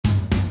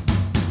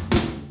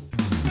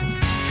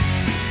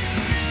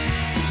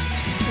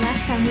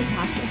time we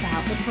talked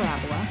about the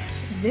parabola.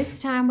 This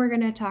time we're going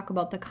to talk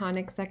about the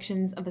conic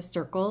sections of a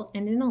circle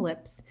and an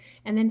ellipse.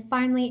 And then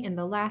finally, in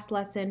the last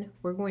lesson,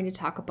 we're going to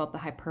talk about the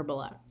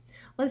hyperbola.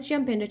 Let's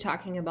jump into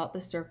talking about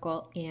the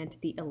circle and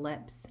the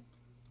ellipse.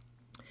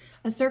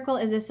 A circle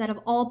is a set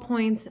of all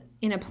points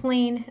in a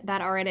plane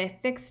that are at a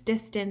fixed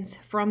distance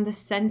from the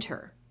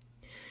center.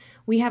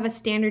 We have a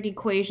standard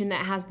equation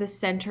that has the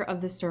center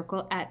of the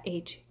circle at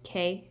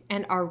hk,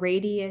 and our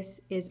radius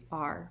is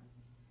r.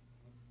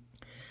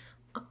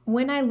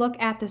 When I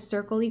look at the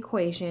circle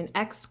equation,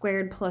 x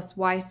squared plus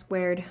y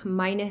squared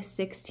minus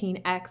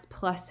 16x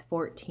plus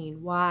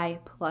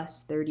 14y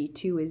plus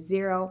 32 is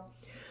 0.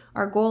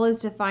 Our goal is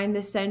to find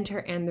the center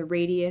and the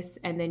radius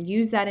and then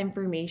use that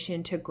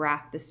information to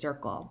graph the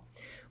circle.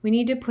 We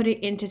need to put it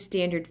into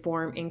standard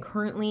form, and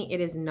currently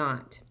it is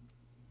not.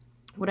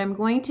 What I'm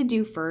going to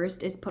do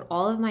first is put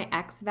all of my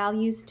x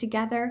values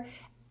together,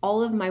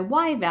 all of my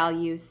y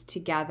values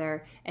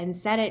together, and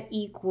set it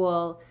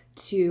equal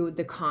to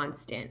the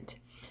constant.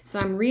 So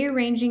I'm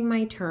rearranging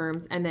my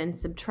terms and then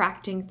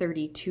subtracting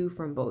 32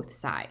 from both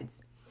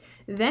sides.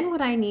 Then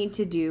what I need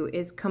to do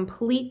is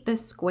complete the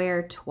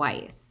square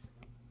twice.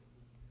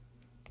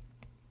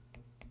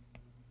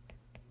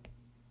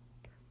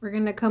 We're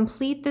going to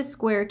complete the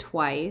square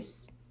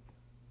twice,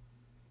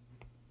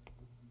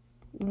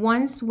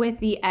 once with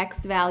the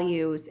x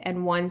values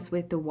and once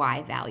with the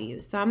y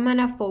values. So I'm going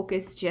to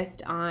focus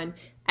just on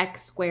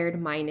x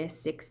squared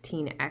minus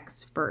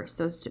 16x first.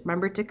 So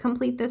remember, to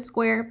complete the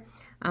square,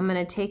 I'm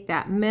going to take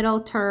that middle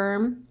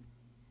term,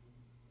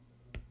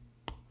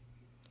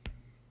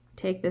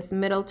 take this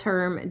middle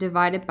term,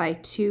 divide it by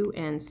 2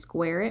 and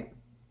square it.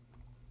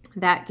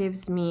 That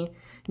gives me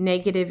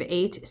negative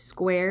 8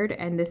 squared,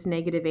 and this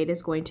negative 8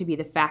 is going to be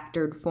the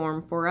factored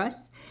form for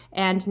us.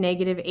 And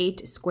negative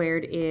 8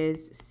 squared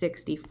is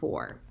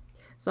 64.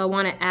 So I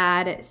want to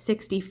add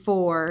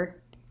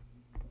 64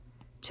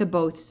 to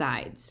both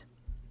sides.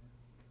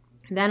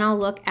 Then I'll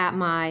look at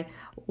my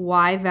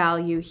y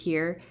value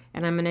here,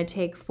 and I'm going to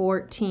take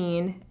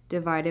 14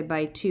 divided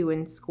by 2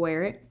 and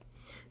square it.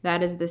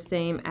 That is the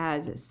same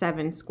as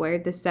 7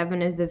 squared. The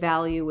 7 is the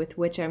value with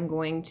which I'm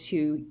going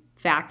to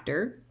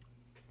factor.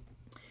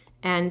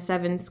 And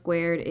 7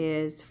 squared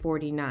is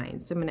 49.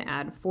 So I'm going to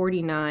add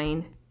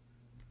 49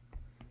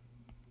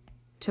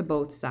 to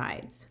both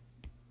sides.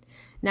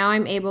 Now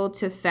I'm able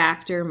to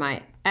factor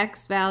my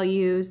x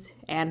values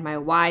and my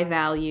y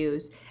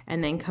values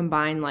and then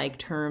combine like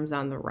terms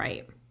on the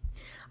right.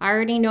 I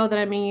already know that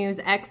I'm going to use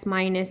x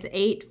minus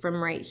 8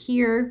 from right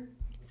here.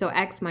 So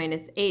x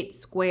minus 8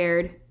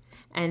 squared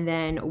and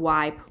then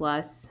y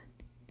plus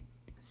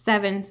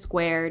 7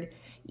 squared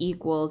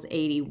equals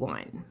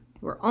 81.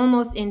 We're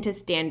almost into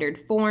standard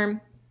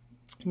form.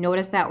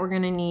 Notice that we're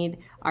going to need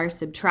our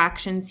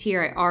subtractions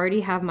here. I already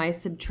have my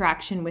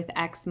subtraction with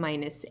x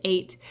minus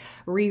 8,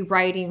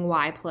 rewriting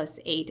y plus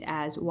 8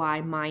 as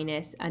y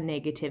minus a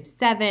negative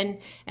 7,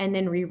 and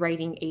then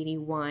rewriting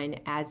 81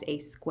 as a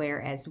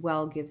square as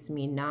well gives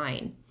me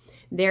 9.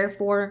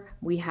 Therefore,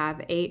 we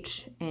have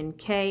h and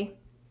k.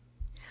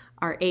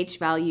 Our h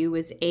value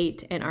is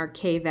 8 and our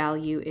k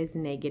value is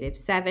negative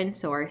 7.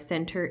 So our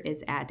center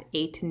is at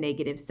 8,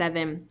 negative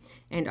 7,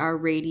 and our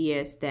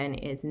radius then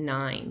is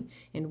 9.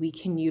 And we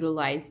can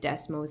utilize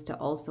Desmos to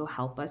also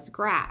help us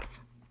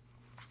graph.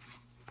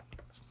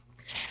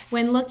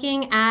 When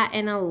looking at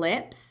an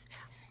ellipse,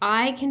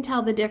 I can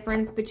tell the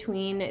difference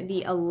between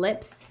the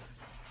ellipse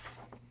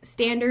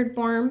standard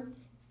form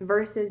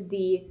versus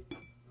the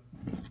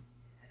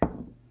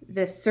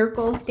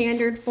circle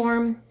standard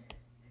form,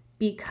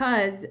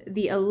 because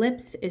the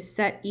ellipse is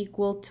set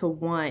equal to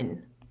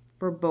 1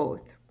 for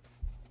both.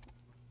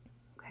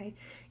 Okay.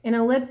 An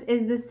ellipse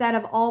is the set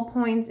of all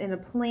points in a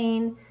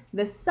plane,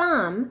 the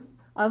sum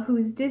of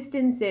whose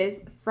distances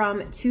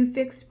from two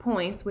fixed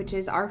points, which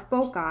is our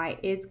foci,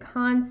 is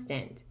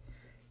constant.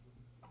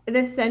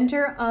 The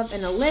center of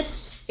an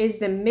ellipse is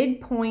the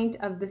midpoint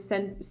of the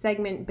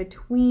segment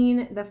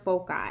between the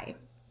foci.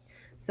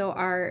 So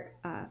our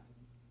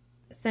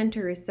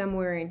center is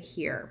somewhere in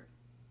here.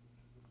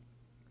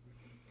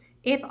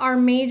 If our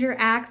major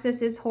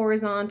axis is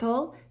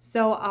horizontal,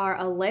 so our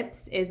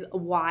ellipse is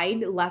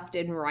wide left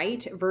and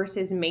right,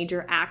 versus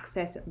major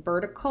axis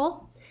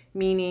vertical,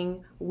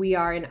 meaning we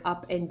are in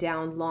up and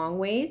down long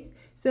ways.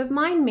 So if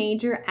my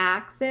major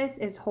axis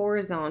is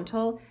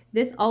horizontal,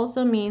 this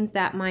also means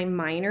that my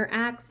minor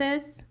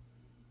axis,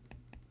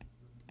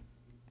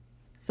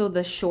 so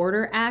the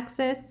shorter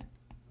axis,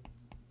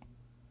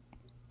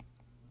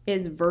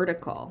 is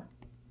vertical.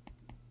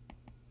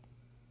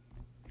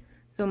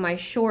 So my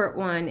short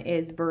one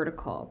is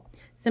vertical.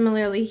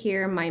 Similarly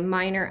here, my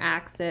minor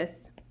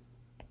axis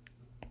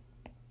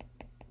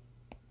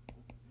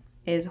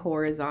is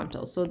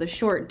horizontal. So the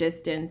short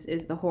distance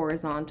is the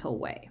horizontal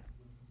way.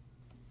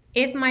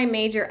 If my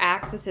major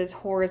axis is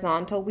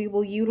horizontal, we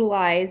will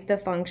utilize the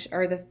function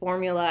or the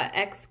formula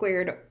x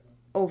squared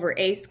over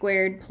a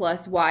squared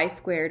plus y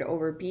squared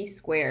over b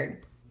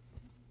squared,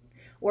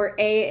 where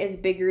a is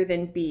bigger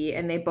than b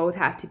and they both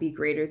have to be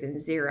greater than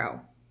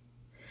 0.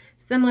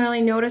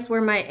 Similarly, notice where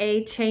my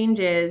A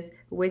changes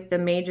with the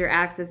major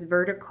axis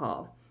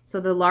vertical. So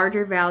the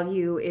larger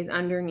value is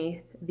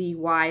underneath the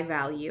Y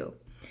value.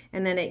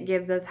 And then it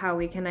gives us how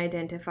we can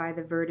identify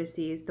the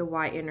vertices, the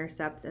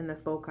y-intercepts, and the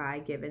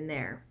foci given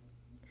there.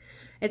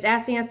 It's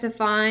asking us to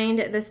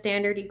find the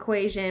standard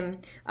equation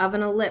of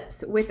an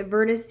ellipse with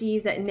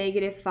vertices at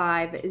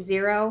 -5,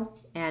 0,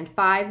 and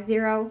 5,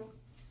 0.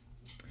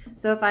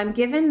 So if I'm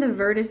given the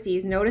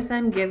vertices, notice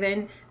I'm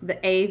given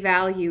the A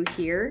value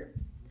here,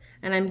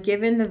 and I'm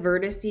given the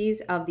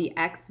vertices of the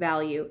X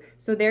value.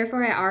 So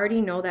therefore I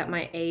already know that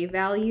my A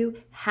value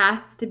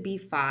has to be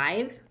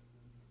 5.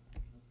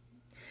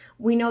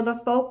 We know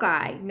the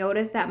foci.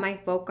 Notice that my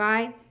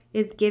foci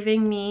is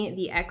giving me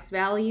the X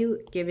value,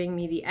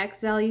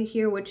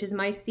 here, which is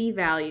my C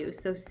value.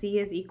 So C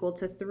is equal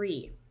to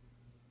 3.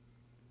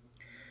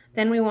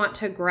 Then we want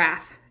to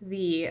graph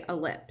the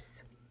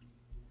ellipse.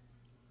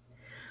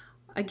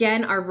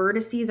 Again, our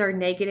vertices are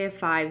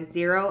 -5,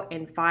 0,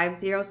 and 5,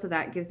 0, so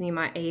that gives me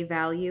my A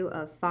value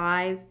of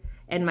 5.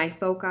 And my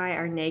foci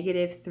are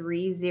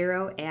 -3,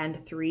 0,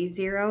 and 3,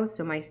 0,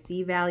 so my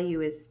C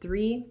value is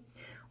 3.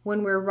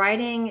 When we're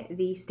writing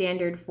the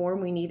standard form,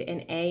 we need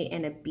an A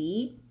and a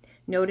B.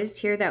 Notice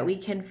here that we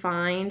can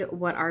find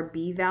what our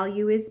B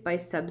value is by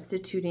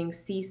substituting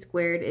C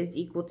squared is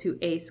equal to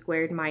A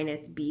squared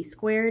minus B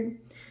squared.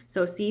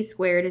 So C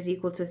squared is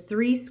equal to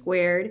 3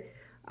 squared.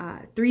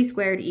 3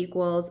 squared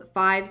equals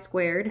 5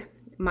 squared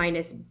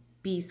minus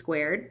B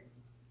squared,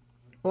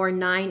 or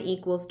 9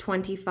 equals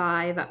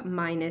 25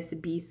 minus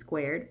B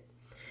squared.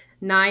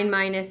 9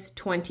 minus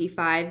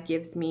 25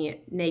 gives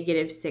me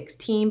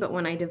 -16, but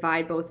when I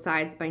divide both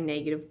sides by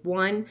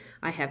 -1,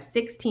 I have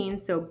 16,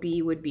 so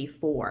B would be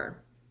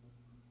 4.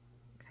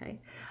 Okay.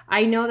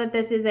 I know that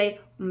this is a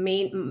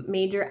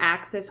major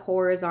axis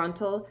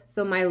horizontal,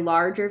 so my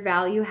larger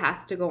value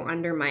has to go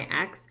under my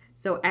X.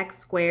 So X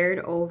squared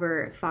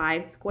over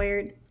 5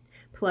 squared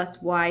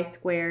plus Y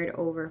squared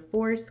over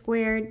 4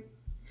 squared,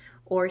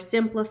 or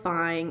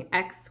simplifying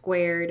X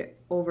squared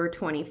over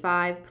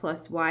 25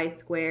 plus Y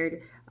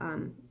squared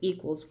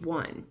equals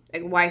 1.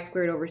 Y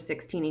squared over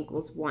 16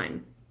 equals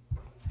 1.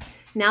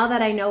 Now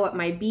that I know what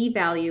my B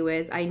value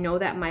is, I know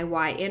that my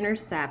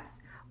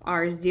y-intercepts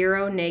are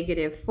 0,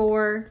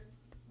 -4,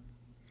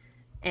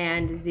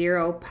 and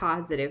 0,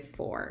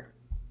 +4.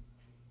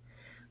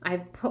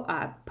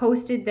 I've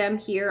posted them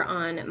here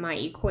on my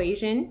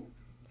equation,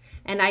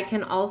 and I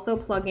can also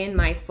plug in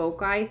my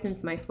foci,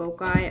 since my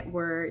foci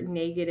were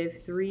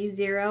 -3,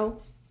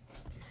 0,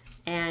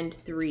 and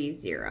 3,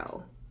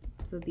 0.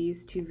 So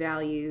these two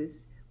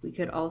values we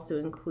could also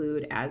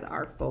include as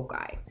our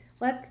foci.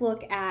 Let's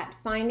look at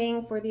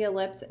finding for the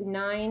ellipse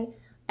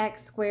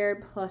 9x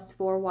squared plus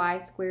 4y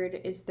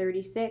squared is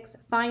 36.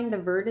 Find the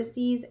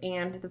vertices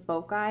and the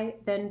foci,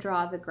 then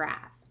draw the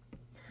graph.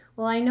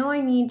 Well, I know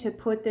I need to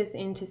put this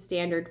into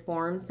standard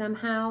form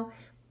somehow,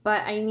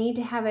 but I need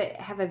to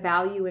have a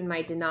value in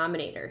my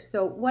denominator.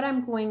 So what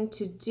I'm going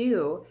to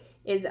do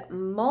is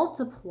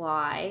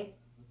multiply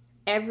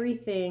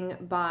everything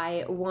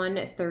by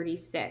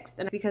 1/36,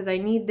 and because I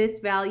need this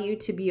value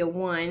to be a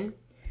 1,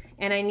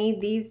 and I need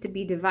these to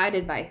be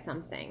divided by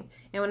something.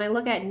 And when I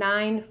look at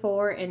 9,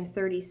 4, and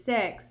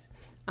 36,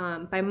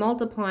 by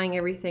multiplying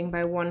everything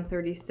by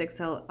 1/36,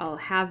 I'll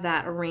have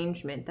that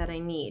arrangement that I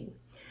need.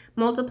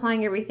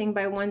 Multiplying everything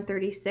by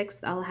 1/36,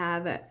 I'll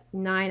have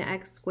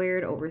 9x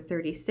squared over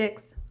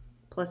 36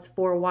 plus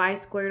 4y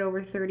squared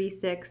over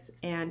 36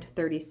 and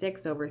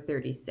 36 over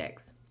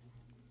 36.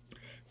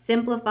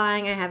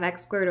 Simplifying, I have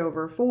x squared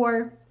over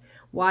 4,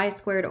 y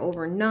squared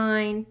over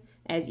 9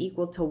 as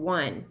equal to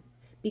 1.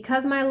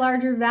 Because my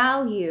larger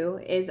value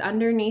is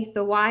underneath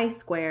the y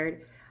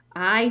squared,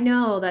 I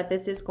know that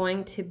this is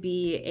going to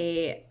be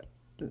a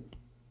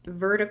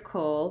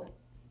vertical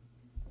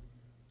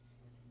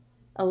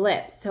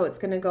ellipse, so it's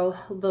going to go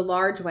the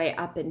large way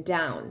up and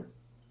down.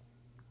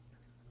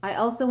 I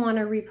also want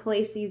to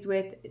replace these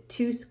with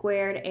 2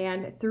 squared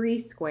and 3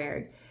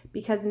 squared,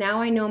 because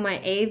now I know my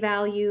A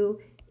value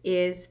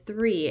is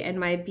 3 and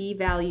my B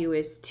value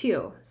is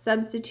 2.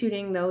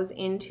 Substituting those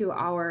into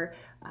our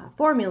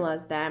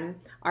formulas then,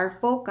 our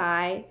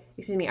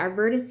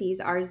vertices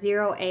are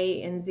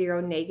 0A and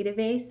 0,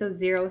 -A, so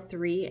 0,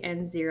 3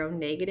 and 0,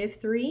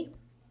 -3.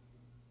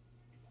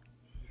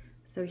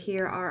 So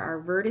here are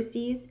our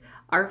vertices.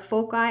 Our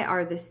foci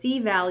are the C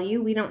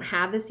value. We don't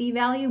have the C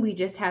value, we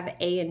just have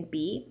A and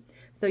B.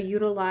 So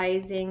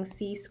utilizing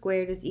C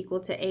squared is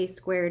equal to A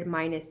squared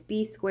minus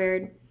B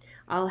squared,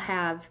 I'll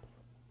have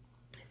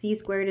C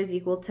squared is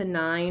equal to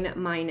 9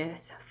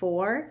 minus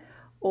 4,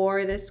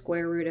 or the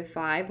square root of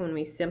 5 when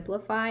we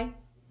simplify.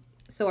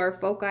 So our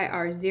foci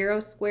are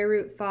 0 square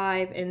root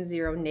 5 and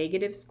 0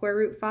 negative square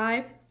root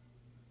 5.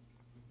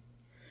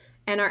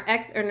 And our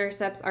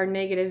x-intercepts are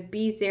negative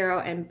b0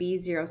 and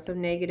b0, so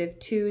negative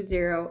 2,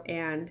 0,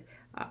 and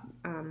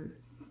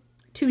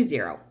 2,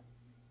 0.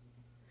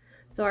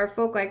 So our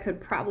foci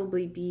could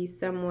probably be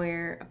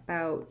somewhere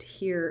about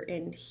here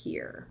and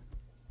here.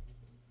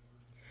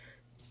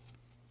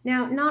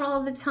 Now, not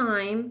all the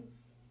time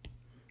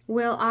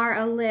will our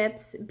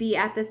ellipse be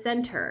at the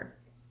center?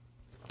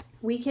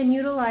 We can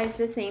utilize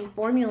the same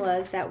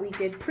formulas that we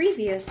did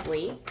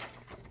previously.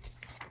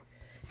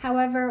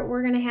 However,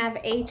 we're going to have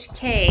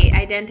HK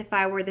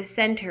identify where the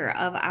center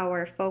of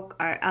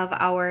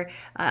our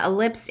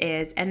ellipse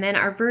is, and then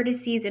our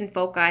vertices and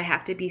foci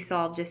have to be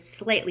solved just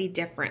slightly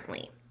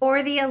differently.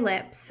 For the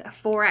ellipse,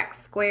 4x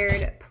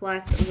squared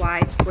plus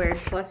y squared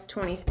plus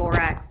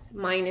 24x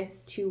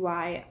minus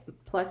 2y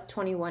plus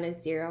 21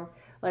 is 0.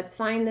 Let's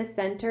find the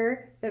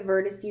center, the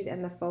vertices,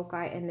 and the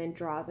foci, and then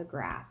draw the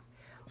graph.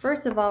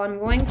 First of all, I'm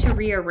going to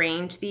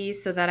rearrange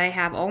these so that I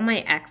have all my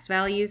x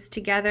values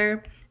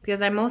together,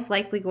 because I'm most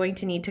likely going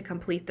to need to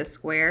complete the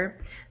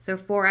square. So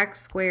 4x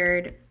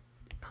squared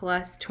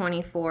plus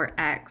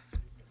 24x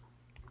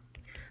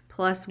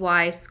plus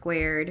y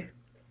squared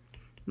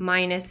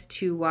minus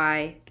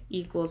 2y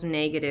equals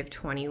negative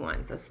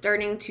 21. So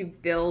starting to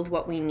build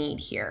what we need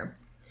here.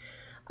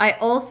 I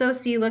also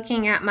see,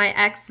 looking at my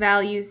x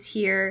values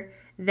here,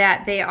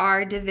 that they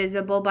are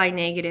divisible by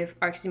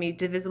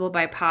divisible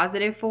by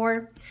positive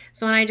 4.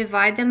 So when I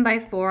divide them by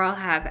 4, I'll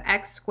have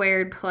x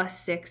squared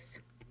plus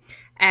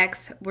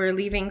 6x. We're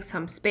leaving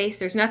some space.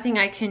 There's nothing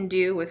I can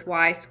do with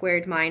y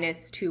squared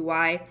minus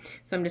 2y,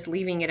 so I'm just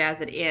leaving it as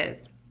it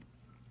is.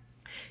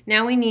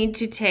 Now we need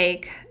to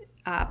take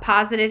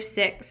positive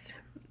 6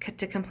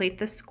 to complete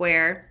the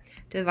square,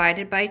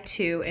 divided by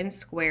 2 and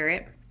square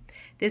it.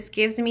 This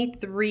gives me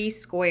 3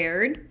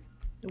 squared,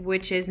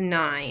 which is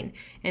 9.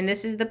 And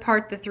this is the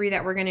part, the 3,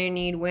 that we're going to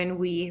need when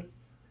we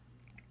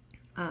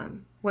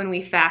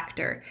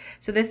factor.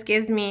 So this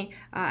gives me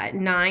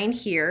 9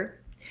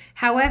 here.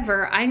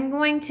 However, I'm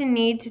going to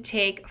need to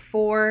take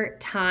 4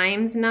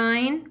 times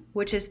 9,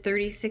 which is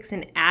 36,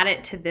 and add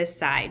it to this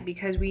side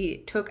because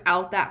we took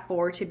out that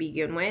 4 to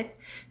begin with.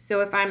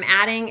 So if I'm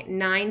adding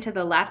 9 to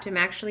the left, I'm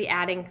actually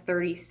adding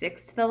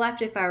 36 to the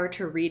left if I were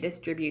to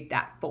redistribute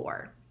that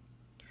 4.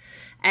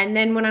 And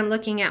then when I'm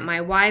looking at my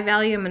y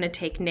value, I'm going to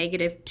take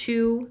negative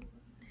 2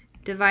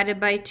 divided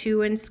by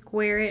 2 and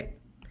square it.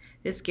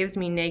 This gives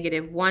me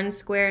negative 1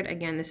 squared.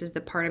 Again, this is the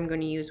part I'm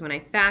going to use when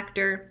I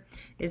factor,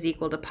 is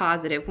equal to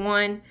positive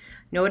 1.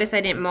 Notice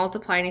I didn't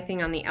multiply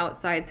anything on the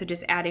outside, so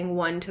just adding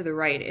 1 to the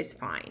right is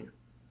fine.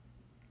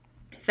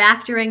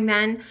 Factoring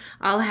then,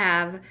 I'll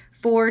have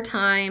 4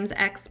 times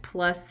x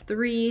plus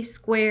 3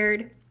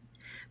 squared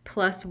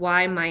plus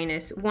y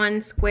minus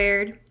 1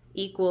 squared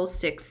equals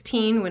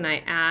 16 when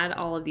I add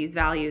all of these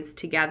values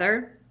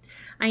together.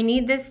 I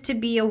need this to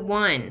be a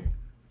 1.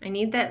 I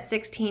need that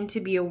 16 to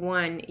be a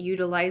 1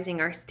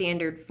 utilizing our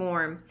standard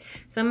form.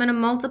 So I'm going to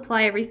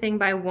multiply everything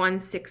by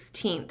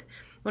 1/16.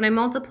 When I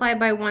multiply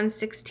by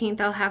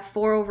 1/16, I'll have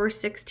 4 over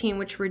 16,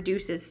 which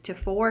reduces to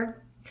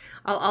 4.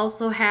 I'll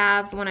also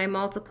have, when I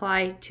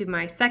multiply to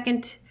my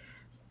second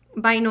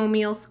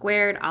binomial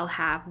squared, I'll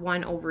have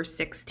 1 over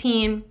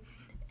 16,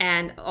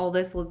 and all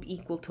this will be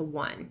equal to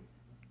 1.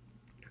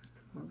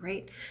 All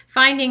right.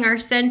 Finding our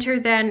center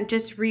then,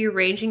 just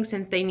rearranging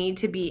since they need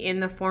to be in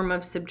the form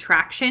of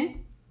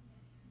subtraction.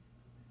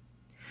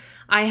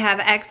 I have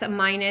x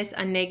minus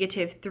a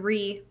negative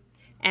 3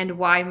 and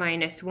y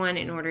minus 1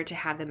 in order to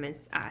have them in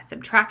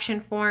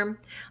subtraction form.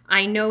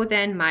 I know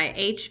then my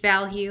h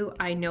value.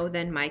 I know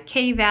then my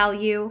k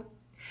value.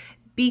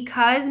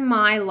 Because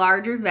my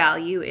larger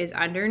value is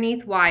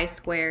underneath y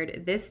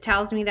squared, this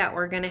tells me that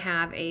we're going to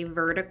have a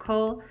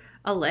vertical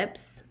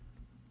ellipse.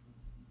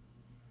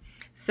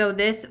 So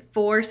this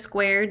 4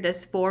 squared,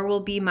 this 4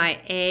 will be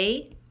my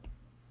a,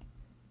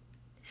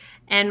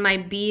 and my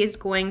b is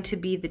going to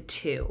be the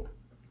 2.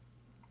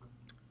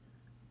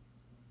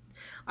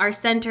 Our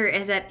center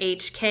is at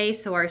HK,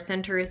 so our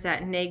center is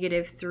at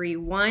negative 3,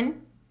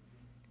 1.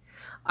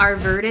 Our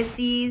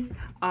vertices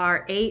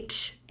are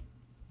H,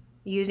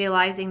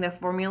 utilizing the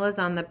formulas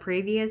on the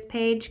previous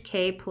page,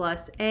 K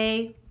plus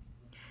A,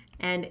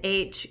 and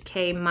H,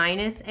 K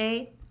minus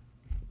A,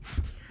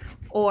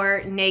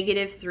 or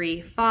negative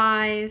 3,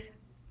 5,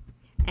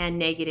 and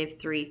negative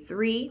 3,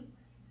 3.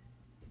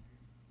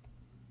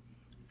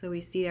 So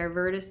we see our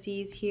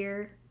vertices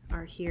here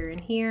are here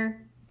and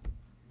here.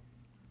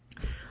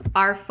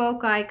 Our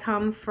foci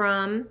come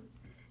from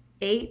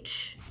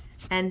H,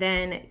 and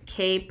then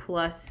K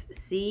plus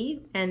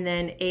C, and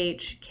then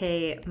H,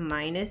 K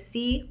minus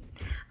C.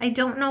 I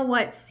don't know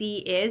what C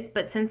is,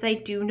 but since I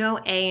do know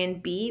A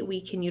and B,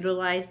 we can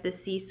utilize the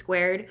C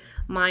squared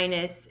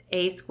minus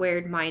A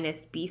squared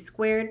minus B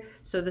squared.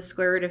 So the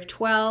square root of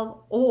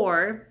 12,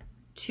 or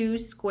 2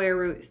 square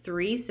root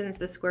 3, since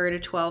the square root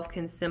of 12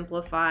 can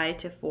simplify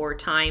to 4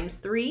 times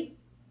 3.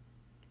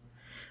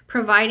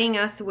 Providing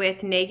us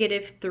with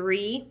negative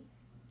 3,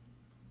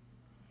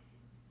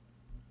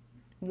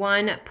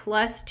 1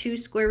 plus 2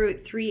 square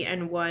root 3,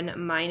 and 1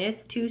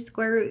 minus 2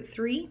 square root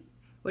 3,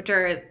 which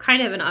are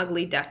kind of an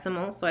ugly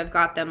decimal, so I've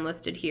got them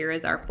listed here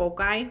as our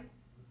foci.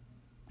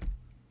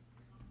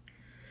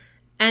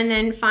 And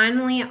then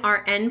finally,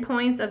 our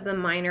endpoints of the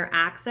minor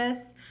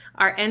axis.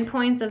 Our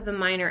endpoints of the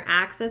minor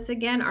axis,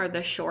 again, are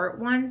the short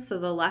ones, so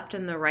the left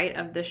and the right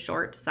of the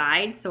short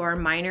side. So our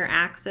minor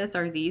axis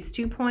are these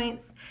 2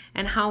 points,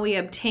 and how we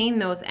obtain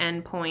those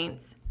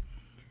endpoints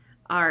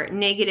are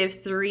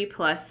 -3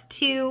 plus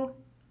 2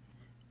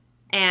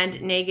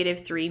 and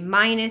 -3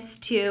 minus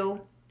 2.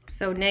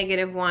 So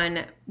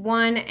 -1,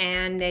 1,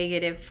 and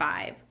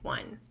 -5,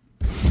 1.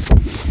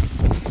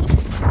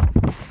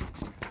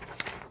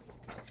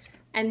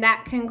 And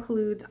that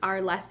concludes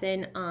our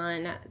lesson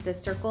on the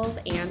circles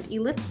and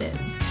ellipses.